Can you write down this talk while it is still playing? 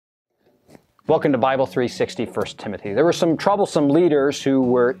Welcome to Bible 360, 1 Timothy. There were some troublesome leaders who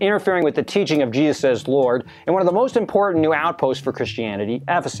were interfering with the teaching of Jesus as Lord in one of the most important new outposts for Christianity,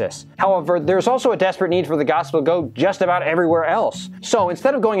 Ephesus. However, there's also a desperate need for the gospel to go just about everywhere else. So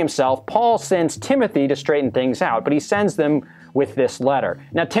instead of going himself, Paul sends Timothy to straighten things out, but he sends them with this letter.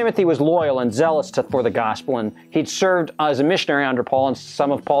 Now, Timothy was loyal and zealous for the gospel, and he'd served as a missionary under Paul in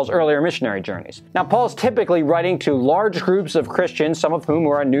some of Paul's earlier missionary journeys. Now, Paul's typically writing to large groups of Christians, some of whom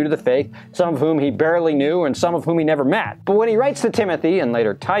were new to the faith, some of whom he barely knew, and some of whom he never met. But when he writes to Timothy, and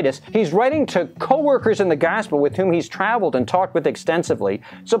later Titus, he's writing to co-workers in the gospel with whom he's traveled and talked with extensively,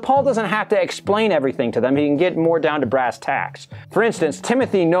 so Paul doesn't have to explain everything to them. He can get more down to brass tacks. For instance,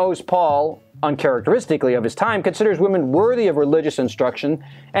 Timothy knows Paul, uncharacteristically of his time, considers women worthy of religious instruction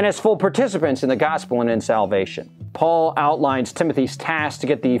and as full participants in the gospel and in salvation. Paul outlines Timothy's task to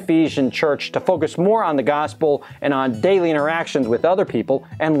get the Ephesian church to focus more on the gospel and on daily interactions with other people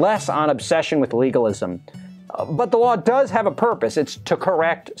and less on obsession with legalism. But the law does have a purpose. It's to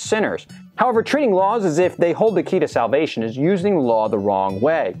correct sinners. However, treating laws as if they hold the key to salvation is using the law the wrong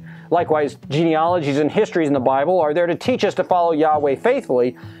way. Likewise, genealogies and histories in the Bible are there to teach us to follow Yahweh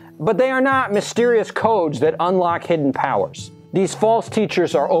faithfully, but they are not mysterious codes that unlock hidden powers. These false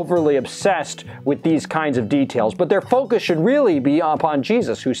teachers are overly obsessed with these kinds of details, but their focus should really be upon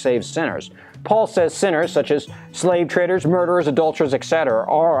Jesus, who saves sinners. Paul says sinners, such as slave traders, murderers, adulterers, etc.,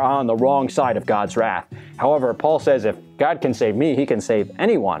 are on the wrong side of God's wrath. However, Paul says if God can save me, he can save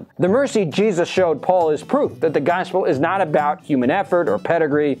anyone. The mercy Jesus showed Paul is proof that the gospel is not about human effort or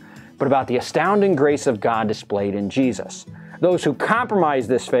pedigree, but about the astounding grace of God displayed in Jesus. Those who compromise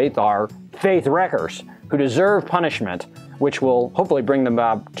this faith are faith wreckers who deserve punishment, which will hopefully bring them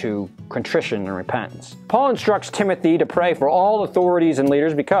up to contrition and repentance. Paul instructs Timothy to pray for all authorities and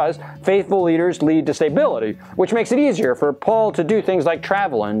leaders because faithful leaders lead to stability, which makes it easier for Paul to do things like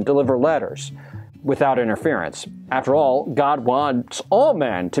travel and deliver letters without interference. After all, God wants all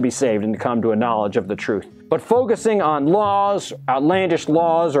men to be saved and to come to a knowledge of the truth. But focusing on laws, outlandish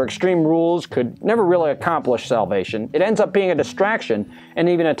laws, or extreme rules could never really accomplish salvation. It ends up being a distraction and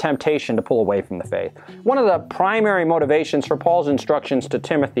even a temptation to pull away from the faith. One of the primary motivations for Paul's instructions to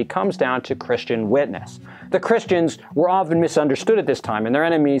Timothy comes down to Christian witness. The Christians were often misunderstood at this time, and their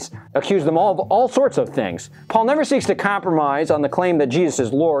enemies accused them of all sorts of things. Paul never seeks to compromise on the claim that Jesus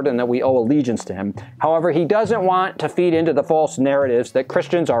is Lord and that we owe allegiance to him. However, he doesn't want to feed into the false narratives that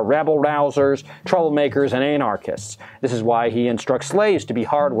Christians are rabble-rousers, troublemakers, and anarchists. This is why he instructs slaves to be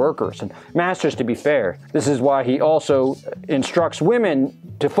hard workers and masters to be fair. This is why he also instructs women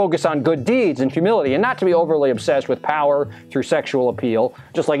to focus on good deeds and humility and not to be overly obsessed with power through sexual appeal,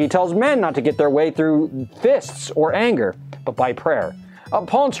 just like he tells men not to get their way through fists or anger, but by prayer.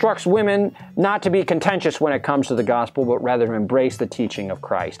 Paul instructs women not to be contentious when it comes to the gospel, but rather to embrace the teaching of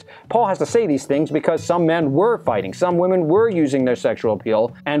Christ. Paul has to say these things because some men were fighting, some women were using their sexual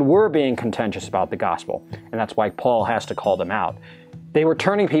appeal, and were being contentious about the gospel. And that's why Paul has to call them out. They were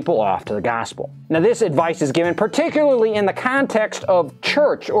turning people off to the gospel. Now, this advice is given particularly in the context of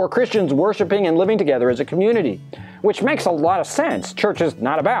church or Christians worshiping and living together as a community, which makes a lot of sense. Church is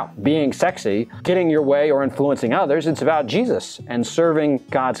not about being sexy, getting your way, or influencing others. It's about Jesus and serving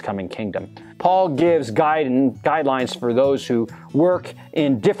God's coming kingdom. Paul gives guidelines for those who work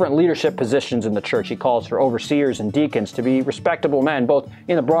in different leadership positions in the church. He calls for overseers and deacons to be respectable men, both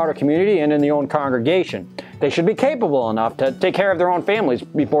in the broader community and in the own congregation. They should be capable enough to take care of their own families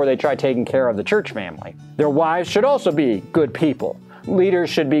before they try taking care of the church family. Their wives should also be good people.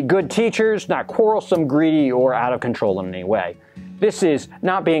 Leaders should be good teachers, not quarrelsome, greedy, or out of control in any way. This is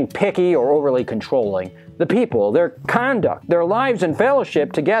not being picky or overly controlling. The people, their conduct, their lives and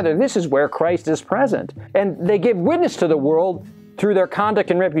fellowship together, this is where Christ is present. And they give witness to the world through their conduct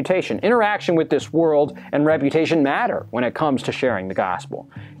and reputation. Interaction with this world and reputation matter when it comes to sharing the gospel.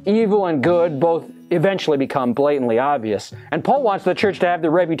 Evil and good both eventually become blatantly obvious, and Paul wants the church to have the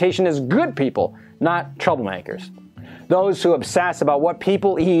reputation as good people, not troublemakers. Those who obsess about what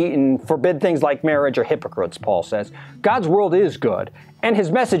people eat and forbid things like marriage are hypocrites, Paul says. God's world is good, and his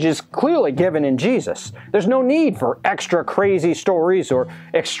message is clearly given in Jesus. There's no need for extra crazy stories or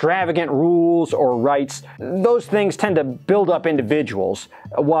extravagant rules or rites. Those things tend to build up individuals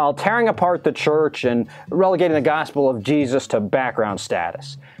while tearing apart the church and relegating the gospel of Jesus to background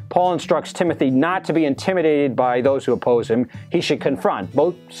status. Paul instructs Timothy not to be intimidated by those who oppose him. He should confront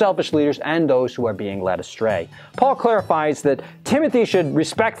both selfish leaders and those who are being led astray. Paul clarifies that Timothy should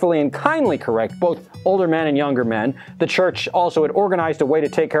respectfully and kindly correct both older men and younger men. The church also had organized a way to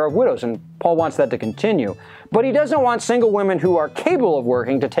take care of widows and Paul wants that to continue. But he doesn't want single women who are capable of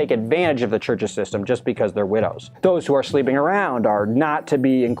working to take advantage of the church's system just because they're widows. Those who are sleeping around are not to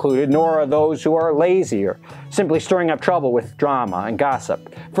be included, nor are those who are lazy or simply stirring up trouble with drama and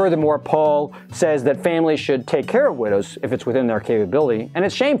gossip. Furthermore, Paul says that families should take care of widows if it's within their capability, and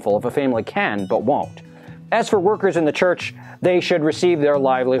it's shameful if a family can but won't. As for workers in the church, they should receive their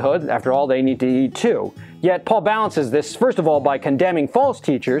livelihood. After all, they need to eat too. Yet Paul balances this, first of all, by condemning false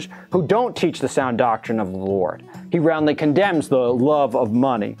teachers who don't teach the sound doctrine of the Lord. He roundly condemns the love of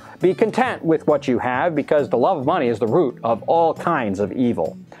money. Be content with what you have, because the love of money is the root of all kinds of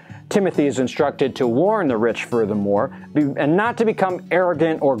evil. Timothy is instructed to warn the rich furthermore, and not to become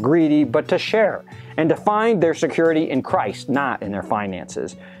arrogant or greedy, but to share, and to find their security in Christ, not in their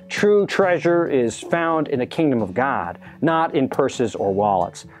finances. True treasure is found in the kingdom of God, not in purses or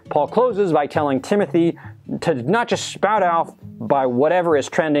wallets. Paul closes by telling Timothy to not just spout out by whatever is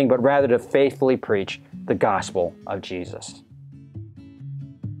trending, but rather to faithfully preach the gospel of Jesus.